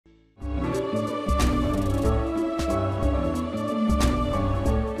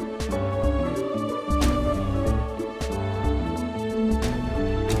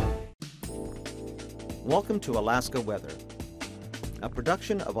Welcome to Alaska Weather, a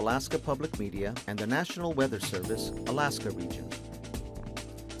production of Alaska Public Media and the National Weather Service, Alaska Region.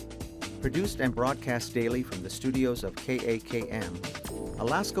 Produced and broadcast daily from the studios of KAKM,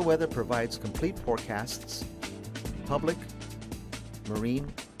 Alaska Weather provides complete forecasts, public, marine,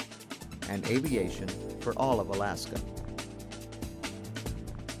 and aviation for all of Alaska.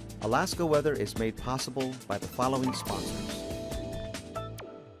 Alaska Weather is made possible by the following sponsors.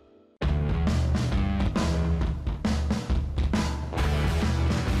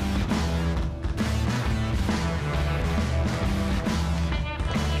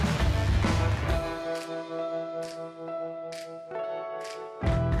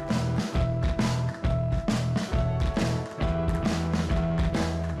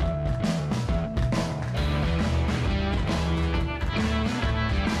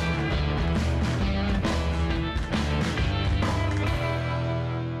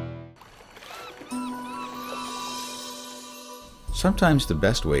 Sometimes the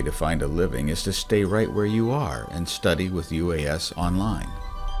best way to find a living is to stay right where you are and study with UAS online.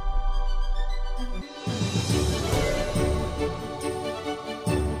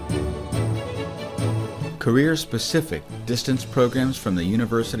 Career-specific distance programs from the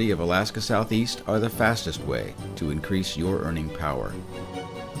University of Alaska Southeast are the fastest way to increase your earning power.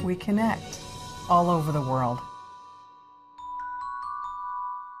 We connect all over the world.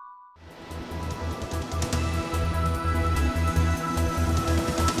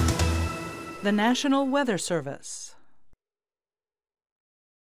 The National Weather Service.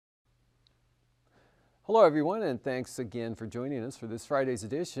 Hello everyone, and thanks again for joining us for this Friday's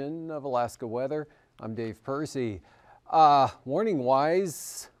edition of Alaska Weather. I'm Dave Percy.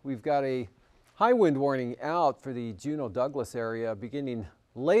 Warning-wise, we've got a high wind warning out for the Juneau-Douglas area beginning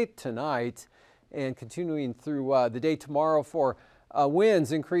late tonight and continuing through the day tomorrow for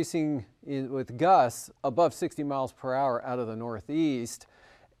winds increasing with gusts above 60 miles per hour out of the northeast.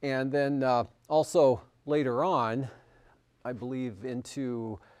 And then also later on, I believe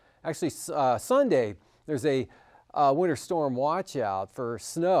into actually Sunday, there's a winter storm watch out for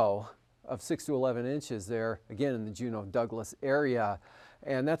snow of 6 to 11 inches there, again in the Juneau-Douglas area.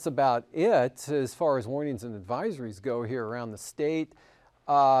 And that's about it as far as warnings and advisories go here around the state.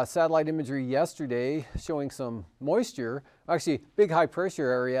 Satellite imagery yesterday showing some moisture, actually big high pressure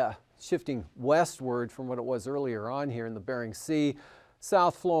area shifting westward from what it was earlier on here in the Bering Sea.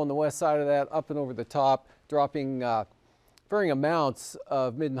 South flow on the west side of that, up and over the top, dropping varying amounts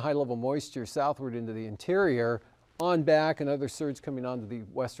of mid and high level moisture southward into the interior. On back, another surge coming onto the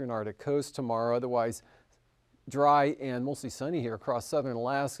western Arctic coast tomorrow. Otherwise dry and mostly sunny here across southern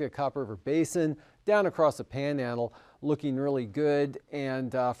Alaska, Copper River Basin, down across the Panhandle, looking really good.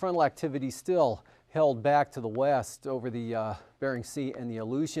 And frontal activity still held back to the west over the Bering Sea and the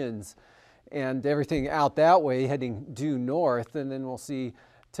Aleutians. And everything out that way heading due north. And then we'll see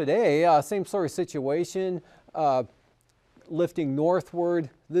today, same sort of situation, lifting northward,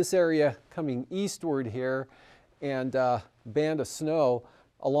 this area coming eastward here, and band of snow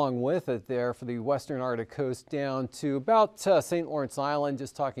along with it there for the western Arctic coast down to about St. Lawrence Island,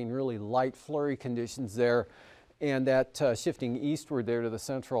 just talking really light flurry conditions there, and that shifting eastward there to the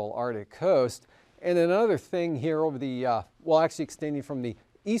central Arctic coast. And another thing here over the, well actually extending from the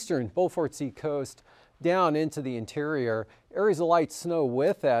eastern Beaufort Sea coast down into the interior. Areas of light snow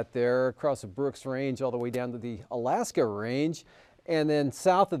with that there across the Brooks Range all the way down to the Alaska Range. And then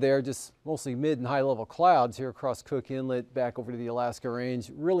south of there, just mostly mid and high level clouds here across Cook Inlet back over to the Alaska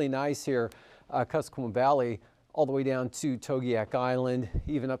Range. Really nice here, Kuskokwim Valley all the way down to Togiak Island,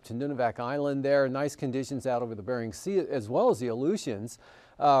 even up to Nunivak Island there. Nice conditions out over the Bering Sea as well as the Aleutians.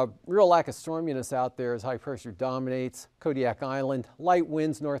 Real lack of storminess out there as high pressure dominates. Kodiak Island, light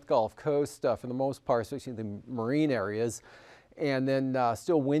winds North Gulf Coast for the most part, especially the marine areas. And then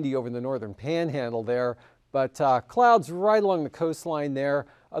still windy over the northern Panhandle there. But clouds right along the coastline there.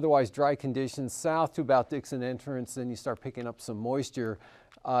 Otherwise dry conditions south to about Dixon Entrance. Then you start picking up some moisture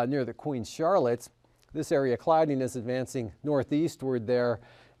near the Queen Charlottes. This area cloudiness advancing northeastward there.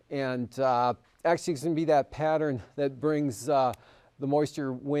 And actually it's going to be that pattern that brings the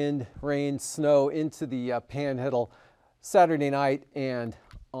moisture, wind, rain, snow into the Panhandle Saturday night and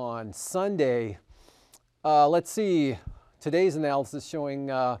on Sunday. Let's see, today's analysis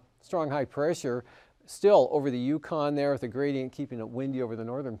showing strong high pressure still over the Yukon there with the gradient keeping it windy over the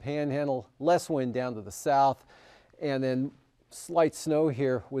northern Panhandle, less wind down to the south, and then slight snow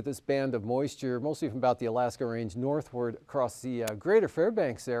here with this band of moisture, mostly from about the Alaska Range northward across the greater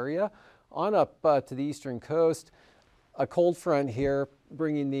Fairbanks area on up to the eastern coast. A cold front here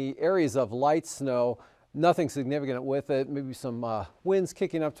bringing the areas of light snow Nothing significant with it, maybe some winds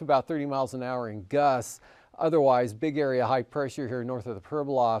kicking up to about 30 miles an hour in gusts. Otherwise, big area high pressure here north of the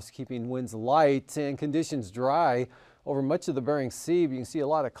Pribilofs, keeping winds light and conditions dry over much of the Bering Sea. But you can see a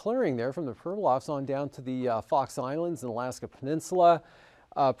lot of clearing there from the Pribilofs on down to the Fox Islands and Alaska Peninsula.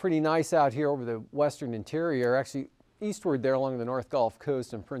 Pretty nice out here over the western interior, actually eastward there along the North Gulf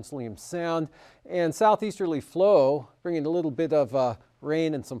Coast and Prince William Sound. And southeasterly flow, bringing a little bit of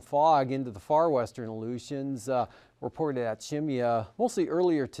rain and some fog into the far western Aleutians, reported at Chimia mostly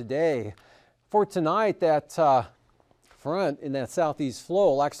earlier today. For tonight, that front in that southeast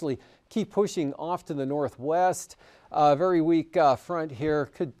flow will actually keep pushing off to the northwest. Very weak front here,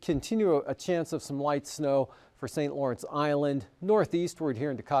 could continue a chance of some light snow for St. Lawrence Island, northeastward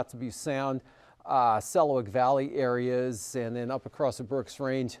here into Kotzebue Sound, Selawik Valley areas, and then up across the Brooks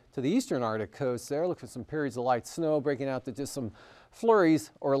Range to the eastern Arctic coast there. Look for some periods of light snow breaking out to just some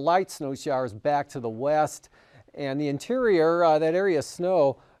flurries or light snow showers back to the west. And the interior, that area of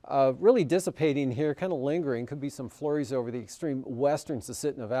snow really dissipating here, kind of lingering. Could be some flurries over the extreme western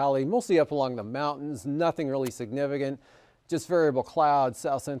Susitna Valley, mostly up along the mountains. Nothing really significant, just variable clouds,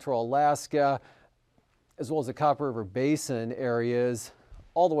 south central Alaska, as well as the Copper River Basin areas,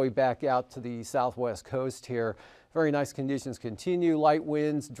 all the way back out to the southwest coast here. Very nice conditions continue. Light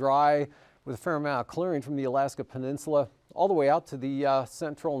winds, dry, with a fair amount of clearing from the Alaska Peninsula all the way out to the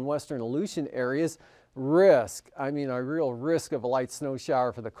central and western Aleutian areas. Risk, I mean a real risk of a light snow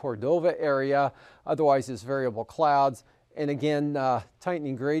shower for the Cordova area. Otherwise, it's variable clouds. And again,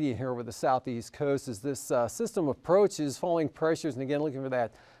 tightening gradient here over the southeast coast as this system approaches, falling pressures, and again looking for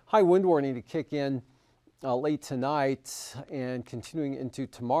that high wind warning to kick in late tonight and continuing into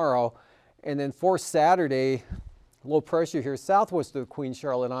tomorrow. And then for Saturday, low pressure here southwest of the Queen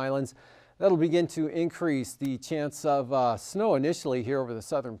Charlotte Islands. That'll begin to increase the chance of snow initially here over the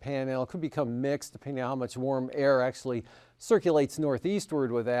southern Panhandle. It could become mixed depending on how much warm air actually circulates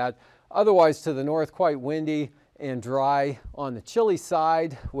northeastward with that. Otherwise, to the north, quite windy and dry on the chilly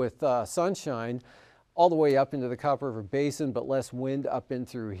side with sunshine all the way up into the Copper River Basin, but less wind up in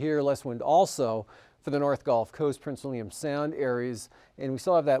through here. Less wind also for the North Gulf Coast, Prince William Sound areas. And we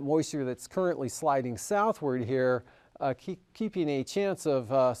still have that moisture that's currently sliding southward here, keeping a chance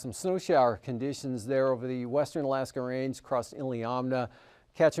of some snow shower conditions there over the western Alaska Range, across Iliamna,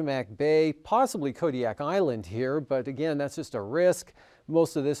 Kachemak Bay, possibly Kodiak Island here, but again, that's just a risk.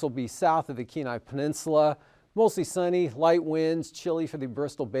 Most of this will be south of the Kenai Peninsula. Mostly sunny, light winds, chilly for the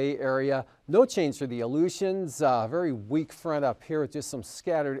Bristol Bay area. No change for the Aleutians. Very weak front up here with just some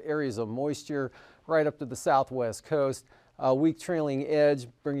scattered areas of moisture right up to the southwest coast. Weak trailing edge,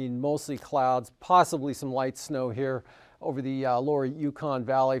 bringing mostly clouds, possibly some light snow here over the lower Yukon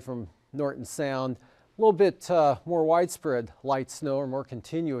Valley from Norton Sound. A little bit more widespread light snow, or more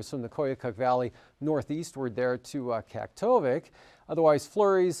continuous from the Koyukuk Valley northeastward there to Kaktovik. Otherwise,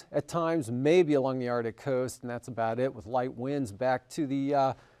 flurries at times maybe along the Arctic coast, and that's about it, with light winds back to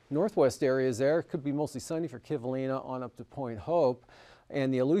the northwest areas there. Could be mostly sunny for Kivalina on up to Point Hope.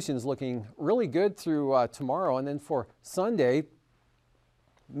 And the Aleutians looking really good through tomorrow. And then for Sunday,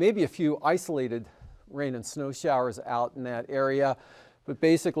 maybe a few isolated rain and snow showers out in that area, but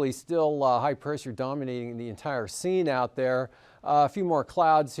basically still high pressure dominating the entire scene out there. A few more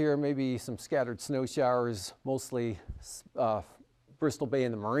clouds here, maybe some scattered snow showers, mostly Bristol Bay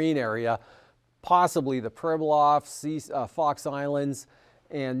and the Marine area, possibly the Pribilofs, Fox Islands,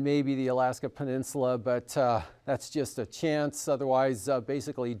 and maybe the Alaska Peninsula, but that's just a chance. Otherwise,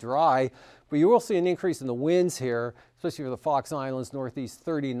 basically dry. But you will see an increase in the winds here, especially for the Fox Islands, northeast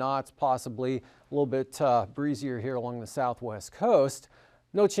 30 knots, possibly a little bit breezier here along the southwest coast.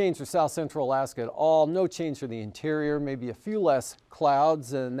 No change for south central Alaska at all. No change for the interior, maybe a few less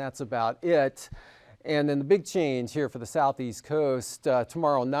clouds, and that's about it. And then the big change here for the southeast coast,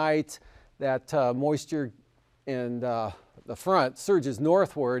 tomorrow night, that moisture and the front surges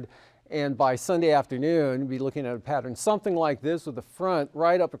northward, and by Sunday afternoon, we'll be looking at a pattern something like this with the front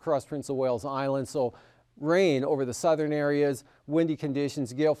right up across Prince of Wales Island. So rain over the southern areas, windy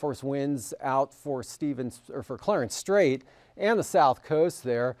conditions, gale force winds out for Clarence Strait and the south coast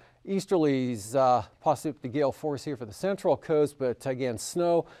there. Easterlies, possibly the gale force here for the central coast, but again,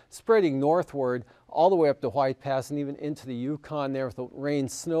 snow spreading northward all the way up to White Pass and even into the Yukon there with the rain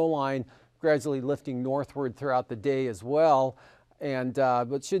snow line gradually lifting northward throughout the day as well. And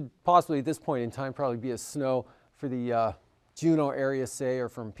but should possibly at this point in time probably be a snow for the Juneau area, say, or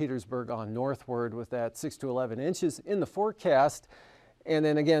from Petersburg on northward, with that 6 to 11 inches in the forecast. And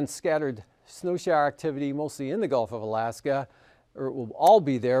then again, scattered snow shower activity mostly in the Gulf of Alaska, or it will all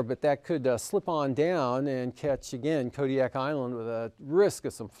be there, but that could slip on down and catch again Kodiak Island with a risk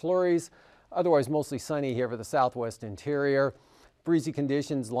of some flurries. Otherwise mostly sunny here for the southwest interior. Breezy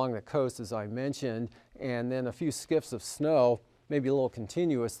conditions along the coast, as I mentioned, and then a few skiffs of snow, maybe a little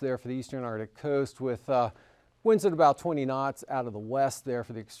continuous there for the eastern Arctic coast, with winds at about 20 knots out of the west there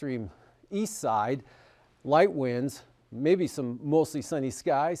for the extreme east side. Light winds, maybe some mostly sunny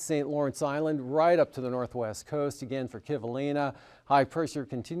skies. St. Lawrence Island right up to the northwest coast. Again for Kivalina, high pressure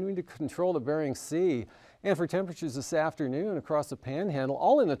continuing to control the Bering Sea. And for temperatures this afternoon across the Panhandle,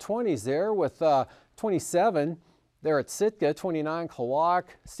 all in the 20s there, with 27 there at Sitka, 29 Klawock,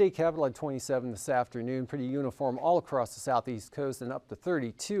 state capital at 27 this afternoon. Pretty uniform all across the southeast coast, and up to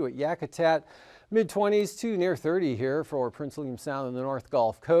 32 at Yakutat. Mid-20s to near 30 here for Prince William Sound and the North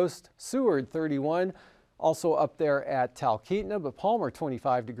Gulf Coast. Seward 31, also up there at Talkeetna, but Palmer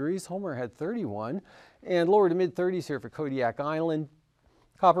 25 degrees. Homer had 31, and lower to mid-30s here for Kodiak Island.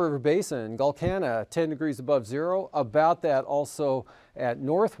 Copper River Basin, Gulkana 10 degrees above zero, about that also at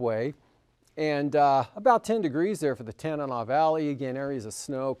Northway. And about 10 degrees there for the Tanana Valley. Again, areas of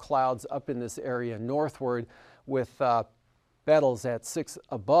snow, clouds up in this area northward, with Bettles at 6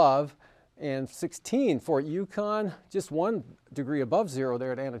 above. And 16 for Yukon, just 1 degree above zero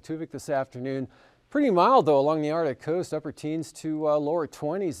there at Anaktuvik this afternoon. Pretty mild though along the Arctic coast, upper teens to lower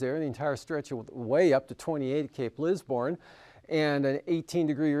 20s there, the entire stretch way up to 28 at Cape Lisborne. And an 18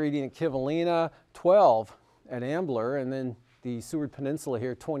 degree reading at Kivalina, 12 at Ambler, and then the Seward Peninsula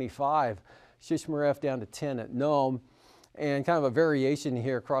here, 25. Shishmaref down to 10 at Nome, and kind of a variation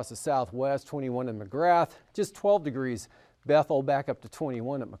here across the southwest, 21 in McGrath, just 12 degrees. Bethel back up to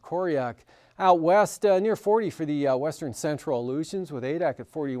 21 at Macoriac. Out west, near 40 for the western central Aleutians, with Adak at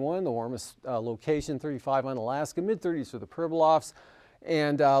 41, the warmest location, 35 on Alaska, mid-30s for the Pribilofs,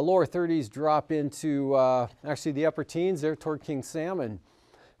 and lower 30s drop into actually the upper teens there toward King Salmon.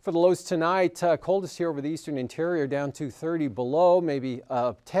 For the lows tonight, coldest here over the eastern interior, down to 30 below, maybe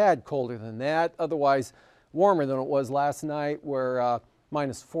a tad colder than that. Otherwise warmer than it was last night, where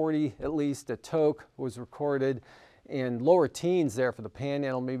minus 40 at least at Tok was recorded. And lower teens there for the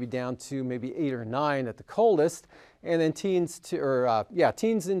Panhandle, maybe down to maybe 8 or 9 at the coldest. And then teens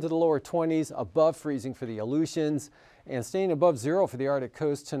into the lower 20s, above freezing for the Aleutians. And staying above zero for the Arctic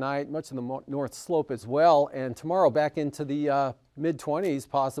coast tonight, much of the north slope as well. And tomorrow back into the mid-20s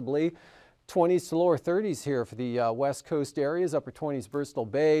possibly. 20s to lower 30s here for the west coast areas, upper 20s Bristol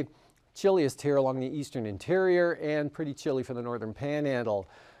Bay. Chilliest here along the eastern interior, and pretty chilly for the northern Panhandle.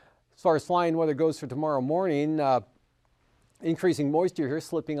 As far as flying weather goes for tomorrow morning, increasing moisture here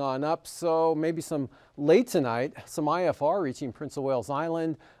slipping on up, so maybe some late tonight, some IFR reaching Prince of Wales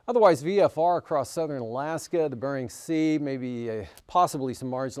Island. Otherwise VFR across southern Alaska, the Bering Sea, maybe possibly some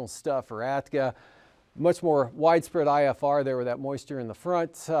marginal stuff for Atka. Much more widespread IFR there with that moisture in the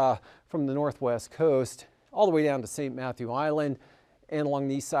front from the northwest coast all the way down to St. Matthew Island and along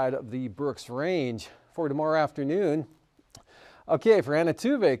the east side of the Brooks Range. For tomorrow afternoon, okay, for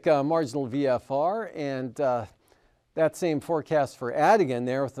Anaktuvik, marginal VFR, and that same forecast for Adigan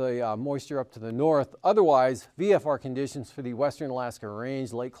there with the moisture up to the north. Otherwise, VFR conditions for the western Alaska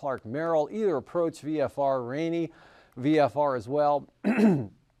Range, Lake Clark, Merrill, either approach VFR, rainy VFR as well.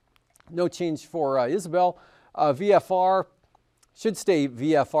 No change for Isabel. VFR should stay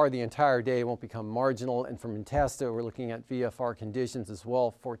VFR the entire day, won't become marginal. And from Intesta, we're looking at VFR conditions as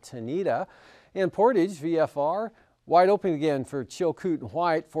well for Tanita. And Portage, VFR, wide open again for Chilkoot and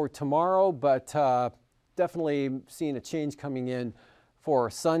White for tomorrow, but definitely seeing a change coming in for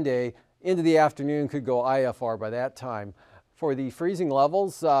Sunday. Into the afternoon could go IFR by that time. For the freezing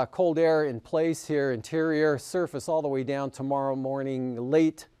levels, cold air in place here, interior, surface all the way down tomorrow morning,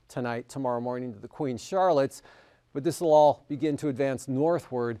 late tonight, tomorrow morning to the Queen Charlottes. But this will all begin to advance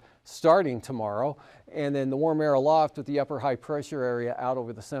northward starting tomorrow. And then the warm air aloft with the upper high pressure area out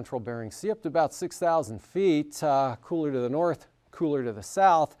over the central Bering Sea up to about 6,000 feet, cooler to the north, cooler to the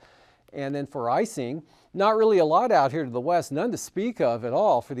south. And then for icing, not really a lot out here to the west, none to speak of at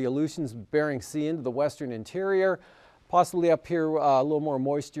all for the Aleutians, Bering Sea into the western interior. Possibly up here a little more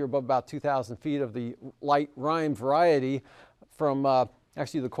moisture above about 2,000 feet of the light rime variety from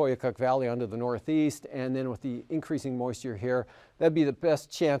actually the Koyukuk Valley onto the northeast, and then with the increasing moisture here, that'd be the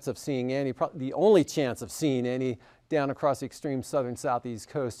best chance of seeing any, the only chance of seeing any down across the extreme southern southeast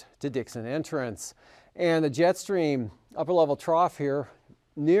coast to Dixon Entrance. And the jet stream upper level trough here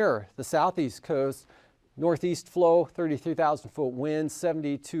near the southeast coast, northeast flow, 33,000 foot winds,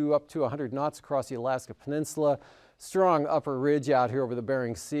 72 up to 100 knots across the Alaska Peninsula. Strong upper ridge out here over the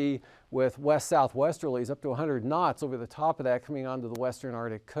Bering Sea with west-southwesterlies up to 100 knots over the top of that coming onto the western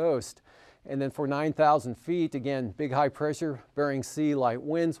Arctic coast. And then for 9,000 feet, again, big high pressure, Bering Sea, light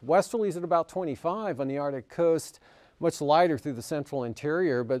winds. Westerlies at about 25 on the Arctic coast. much lighter through the central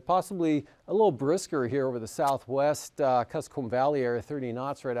interior, but possibly a little brisker here over the southwest Kuskokwim Valley area, 30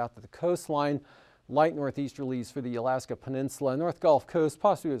 knots right out to the coastline. Light northeasterlies for the Alaska Peninsula. North Gulf Coast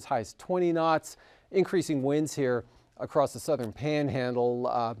possibly as high as 20 knots. Increasing winds here across the southern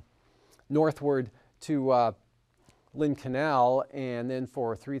panhandle northward to Lynn Canal, and then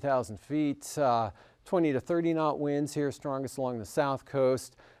for 3,000 feet, 20 to 30 knot winds here, strongest along the south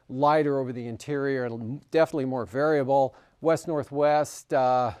coast, lighter over the interior and definitely more variable. West-northwest,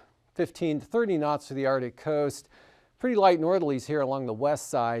 15 to 30 knots to the Arctic coast. Pretty light northerlies here along the west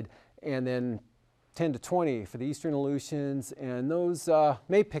side, and then 10 to 20 for the eastern Aleutians, and those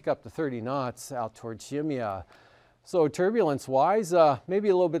may pick up to 30 knots out towards Shimya. So turbulence-wise, maybe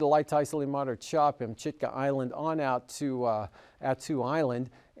a little bit of light to isolated moderate chop in Chitka Island on out to Attu Island,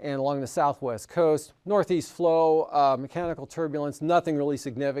 and along the southwest coast. Northeast flow, mechanical turbulence, nothing really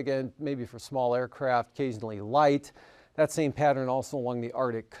significant, maybe for small aircraft, occasionally light. That same pattern also along the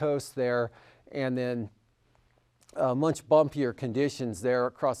Arctic coast there, and then much bumpier conditions there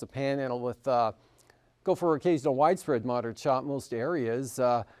across the panhandle with go for occasional widespread moderate chop most areas,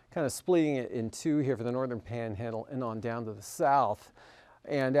 kind of splitting it in two here for the northern panhandle and on down to the south.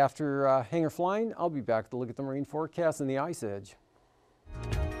 And after hangar flying, I'll be back to look at the marine forecast and the ice edge.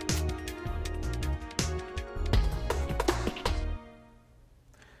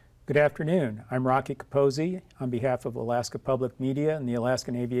 Good afternoon. I'm Rocky Capozzi on behalf of Alaska Public Media and the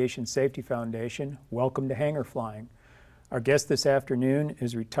Alaskan Aviation Safety Foundation. Welcome to Hangar Flying. Our guest this afternoon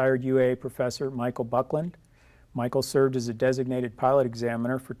is retired UAA professor Michael Buckland. Michael served as a designated pilot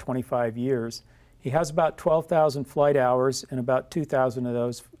examiner for 25 years. He has about 12,000 flight hours, and about 2,000 of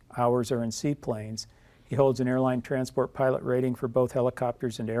those hours are in seaplanes. He holds an airline transport pilot rating for both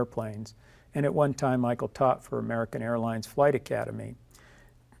helicopters and airplanes. And at one time, Michael taught for American Airlines Flight Academy.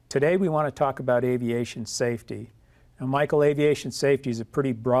 Today, we want to talk about aviation safety. Now, Michael, aviation safety is a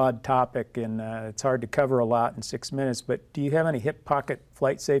pretty broad topic, and it's hard to cover a lot in 6 minutes, but do you have any hip pocket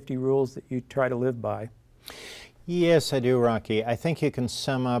flight safety rules that you try to live by? Yes, I do, Rocky. I think you can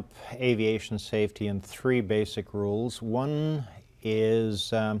sum up aviation safety in 3 basic rules. One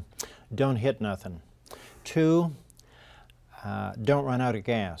is don't hit nothing. 2, don't run out of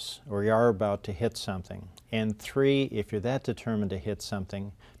gas or you are about to hit something. And 3, if you're that determined to hit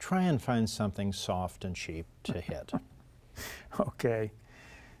something, try and find something soft and cheap to hit. Okay.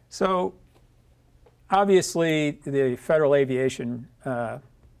 So obviously the Federal Aviation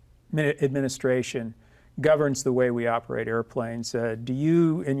Administration governs the way we operate airplanes. Do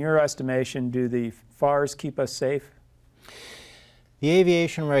you, in your estimation, do the FARs keep us safe? The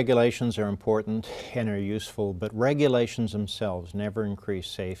aviation regulations are important and are useful, but regulations themselves never increase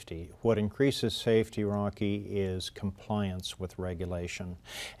safety. What increases safety, Rocky, is compliance with regulation.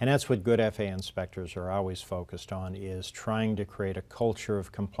 And that's what good FAA inspectors are always focused on, is trying to create a culture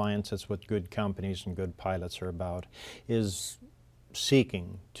of compliance. That's what good companies and good pilots are about, is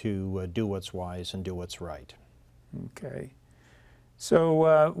seeking to do what's wise and do what's right. Okay.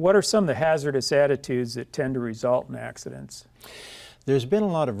 So what are some of the hazardous attitudes that tend to result in accidents? There's been a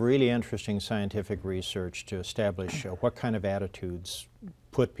lot of really interesting scientific research to establish what kind of attitudes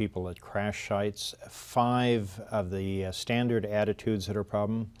put people at crash sites. 5 of the standard attitudes that are a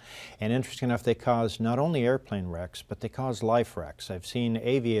problem. And interesting enough, they cause not only airplane wrecks, but they cause life wrecks. I've seen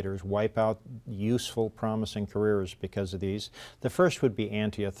aviators wipe out useful, promising careers because of these. The first would be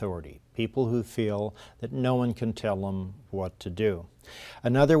anti-authority, people who feel that no one can tell them what to do.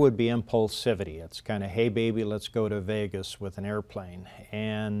 Another would be impulsivity. It's kind of, hey baby, let's go to Vegas with an airplane.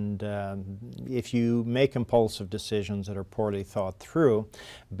 And if you make impulsive decisions that are poorly thought through,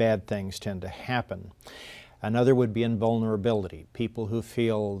 bad things tend to happen. Another would be invulnerability, people who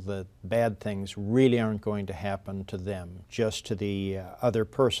feel that bad things really aren't going to happen to them, just to the other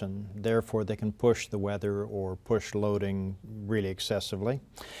person. Therefore, they can push the weather or push loading really excessively.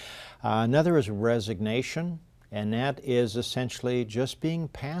 Another is resignation. And that is essentially just being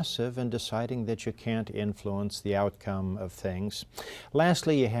passive and deciding that you can't influence the outcome of things.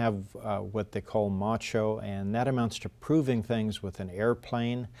 Lastly, you have what they call macho, and that amounts to proving things with an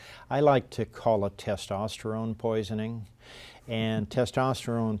airplane. I like to call it testosterone poisoning. And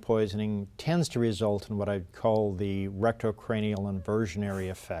testosterone poisoning tends to result in what I'd call the retrocranial inversionary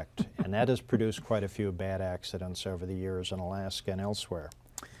effect. And that has produced quite a few bad accidents over the years in Alaska and elsewhere.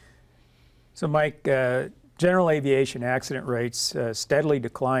 So Mike, general aviation accident rates steadily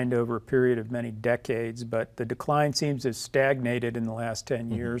declined over a period of many decades, but the decline seems to have stagnated in the last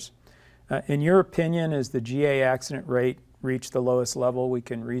 10 years. In your opinion, has the GA accident rate reached the lowest level we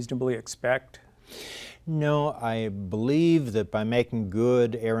can reasonably expect? No, I believe that by making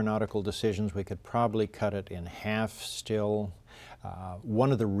good aeronautical decisions, we could probably cut it in half still.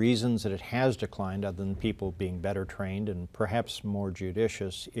 One of the reasons that it has declined, other than people being better trained and perhaps more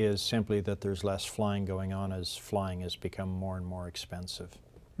judicious, is simply that there's less flying going on as flying has become more and more expensive.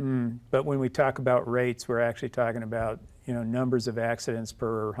 But when we talk about rates, we're actually talking about, you know, numbers of accidents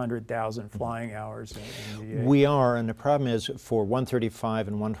per 100,000 flying hours. We are, and the problem is for 135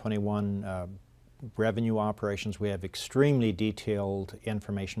 and 121 revenue operations, we have extremely detailed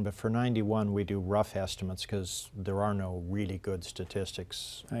information, but for 91 we do rough estimates because there are no really good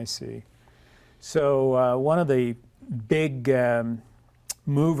statistics. I see. So one of the big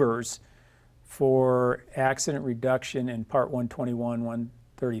movers for accident reduction in Part 121,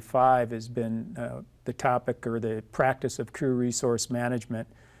 135 has been the topic or the practice of crew resource management.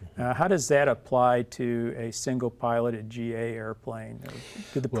 How does that apply to a single piloted GA airplane? Or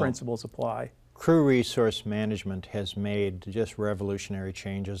do the principles apply? Crew resource management has made just revolutionary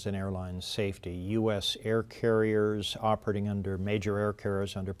changes in airline safety. U.S. air carriers operating under major air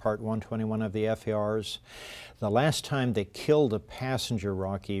carriers under Part 121 of the FARs. The last time they killed a passenger,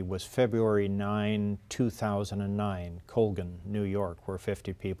 Rocky, was February 9, 2009, Colgan, New York, where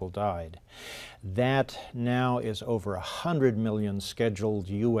 50 people died. That now is over 100 million scheduled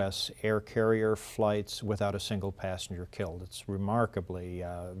U.S. air carrier flights without a single passenger killed. It's remarkably,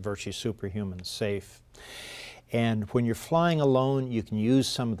 virtually superhuman safe. And when you're flying alone, you can use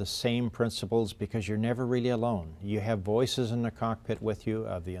some of the same principles because you're never really alone. You have voices in the cockpit with you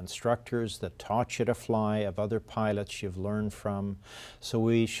of the instructors that taught you to fly, of other pilots you've learned from. So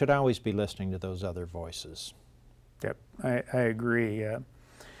we should always be listening to those other voices. Yep, I agree.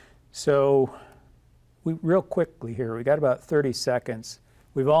 So real quickly here, we got about 30 seconds.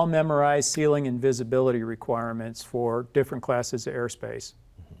 We've all memorized ceiling and visibility requirements for different classes of airspace.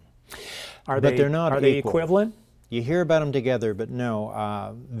 But they're not Are they equivalent? You hear about them together, but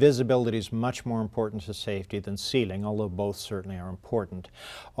no. Visibility is much more important to safety than ceiling, although both certainly are important.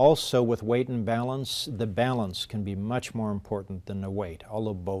 Also, with weight and balance, the balance can be much more important than the weight,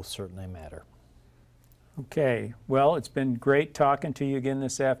 although both certainly matter. Okay, well, it's been great talking to you again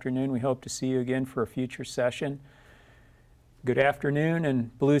this afternoon. We hope to see you again for a future session. Good afternoon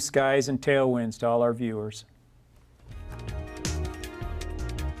and blue skies and tailwinds to all our viewers.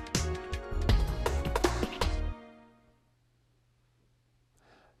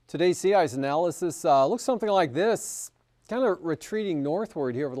 Today's sea ice analysis looks something like this, kind of retreating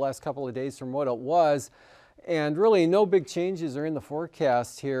northward here over the last couple of days from what it was. And really no big changes are in the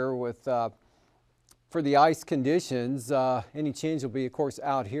forecast here with for the ice conditions. Any change will be, of course,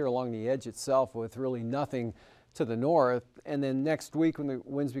 out here along the edge itself with really nothing to the north. And then next week when the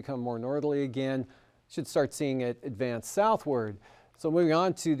winds become more northerly again, should start seeing it advance southward. So moving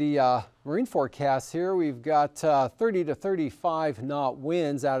on to the marine forecast here, we've got 30 to 35 knot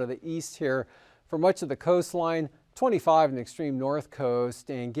winds out of the east here for much of the coastline, 25 in the extreme north coast,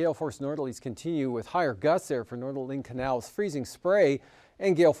 and gale force northerlies continue with higher gusts there for northern Lynn Canal, freezing spray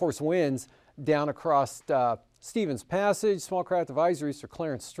and gale force winds down across Stevens Passage. Small craft advisories for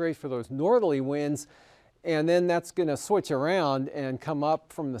Clarence Strait for those northerly winds, and then that's going to switch around and come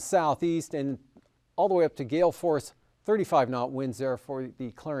up from the southeast and all the way up to gale force 35 knot winds there for the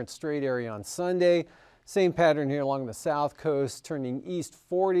Clarence Strait area on Sunday. Same pattern here along the south coast, turning east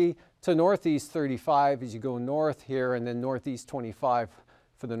 40 to northeast 35 as you go north here, and then northeast 25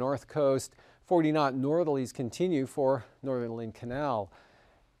 for the north coast. 40 knot northerlies continue for northern Lynn Canal.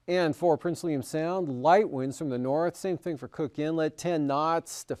 And for Prince William Sound, light winds from the north, same thing for Cook Inlet, 10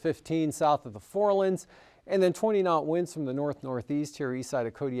 knots to 15 south of the Forelands, and then 20 knot winds from the north-northeast here east side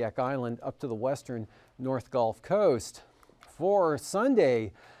of Kodiak Island up to the western North Gulf Coast. For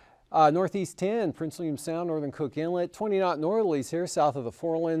Sunday, northeast 10, Prince William Sound, northern Cook Inlet, 20 knot northerlies here south of the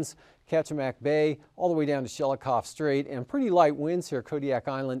Forelands, Kachemak Bay, all the way down to Shelikof Strait, and pretty light winds here Kodiak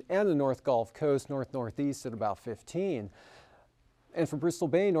Island and the North Gulf Coast, north-northeast at about 15. And for Bristol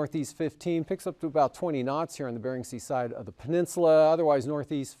Bay, northeast 15, picks up to about 20 knots here on the Bering Sea side of the peninsula. Otherwise,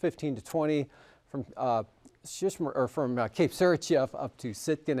 northeast 15 to 20 from Cape Sarachev up to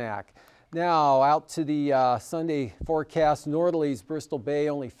Sitkinak. Now out to the Sunday forecast, northerlies, Bristol Bay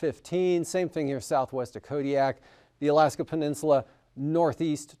only 15. Same thing here southwest of Kodiak. The Alaska Peninsula,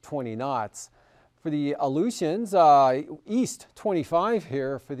 northeast 20 knots. For the Aleutians, east 25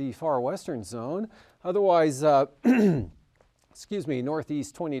 here for the far western zone. Otherwise, excuse me,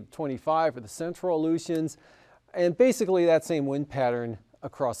 northeast 20 to 25 for the central Aleutians. And basically that same wind pattern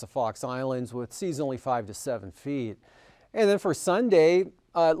across the Fox Islands with seas only 5 to 7 feet. And then for Sunday,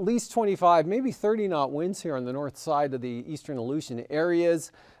 at least 25, maybe 30 knot winds here on the north side of the eastern Aleutian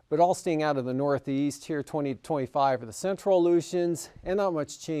areas. but all staying out of the northeast here, 20 to 25 for the central Aleutians, and not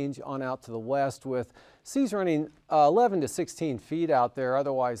much change on out to the west with seas running 11 to 16 feet out there,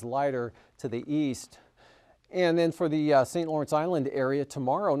 otherwise lighter to the east. And then for the St. Lawrence Island area,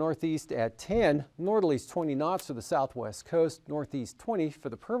 tomorrow northeast at 10, northerlies 20 knots for the southwest coast, northeast 20 for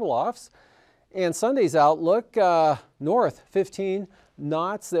the Pribilofs. And Sunday's outlook, north 15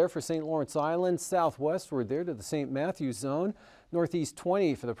 knots there for St. Lawrence Island, southwestward there to the St. Matthews zone, northeast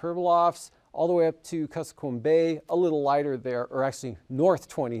 20 for the Pribilofs, all the way up to Kuskokwim Bay, a little lighter there, or actually north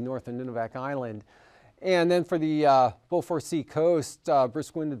 20, north of Nunivak Island. And then for the Beaufort Sea coast,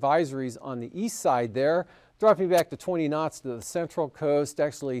 brisk wind advisories on the east side there, dropping back to 20 knots to the central coast,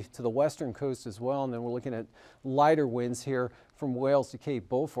 actually to the western coast as well. And then we're looking at lighter winds here from Wales to Cape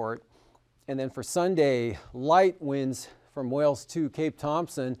Beaufort. And then for Sunday, light winds from Wales to Cape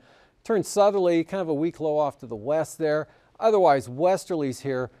Thompson, turn southerly, kind of a weak low off to the west there. Otherwise, westerlies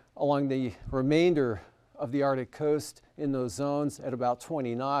here along the remainder of the Arctic coast in those zones at about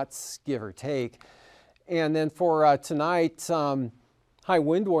 20 knots, give or take. And then for tonight, high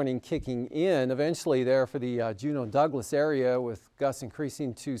wind warning kicking in eventually there for the Juneau-Douglas area, with gusts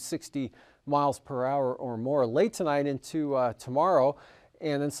increasing to 60 miles per hour or more late tonight into tomorrow,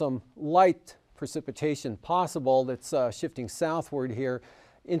 and then some light precipitation possible that's shifting southward here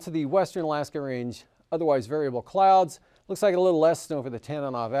into the western Alaska Range. Otherwise variable clouds. Looks like a little less snow for the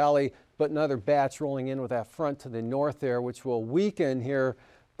Tanana Valley, but another batch rolling in with that front to the north there, which will weaken here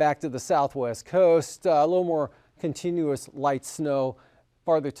back to the southwest coast. A little more continuous light snow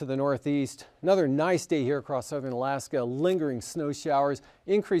farther to the northeast. Another nice day here across southern Alaska, lingering snow showers,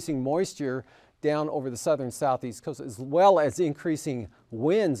 increasing moisture down over the southern southeast coast, as well as increasing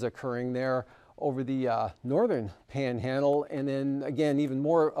winds occurring there over the northern panhandle. And then again, even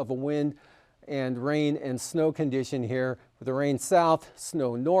more of a wind and rain and snow condition here, with the rain south,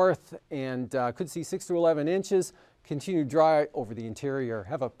 snow north, and could see 6 to 11 inches. Continue dry over the interior.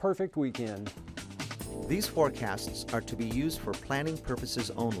 Have a perfect weekend. These forecasts are to be used for planning purposes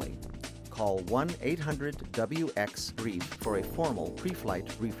only. Call 1-800-WX-BRIEF for a formal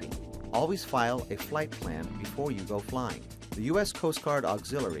pre-flight briefing. Always file a flight plan before you go flying. The U.S. Coast Guard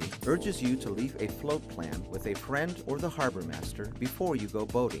Auxiliary urges you to leave a float plan with a friend or the harbor master before you go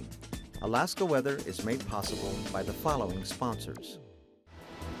boating. Alaska Weather is made possible by the following sponsors.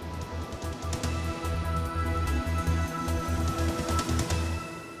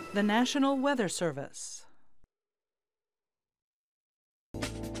 The National Weather Service.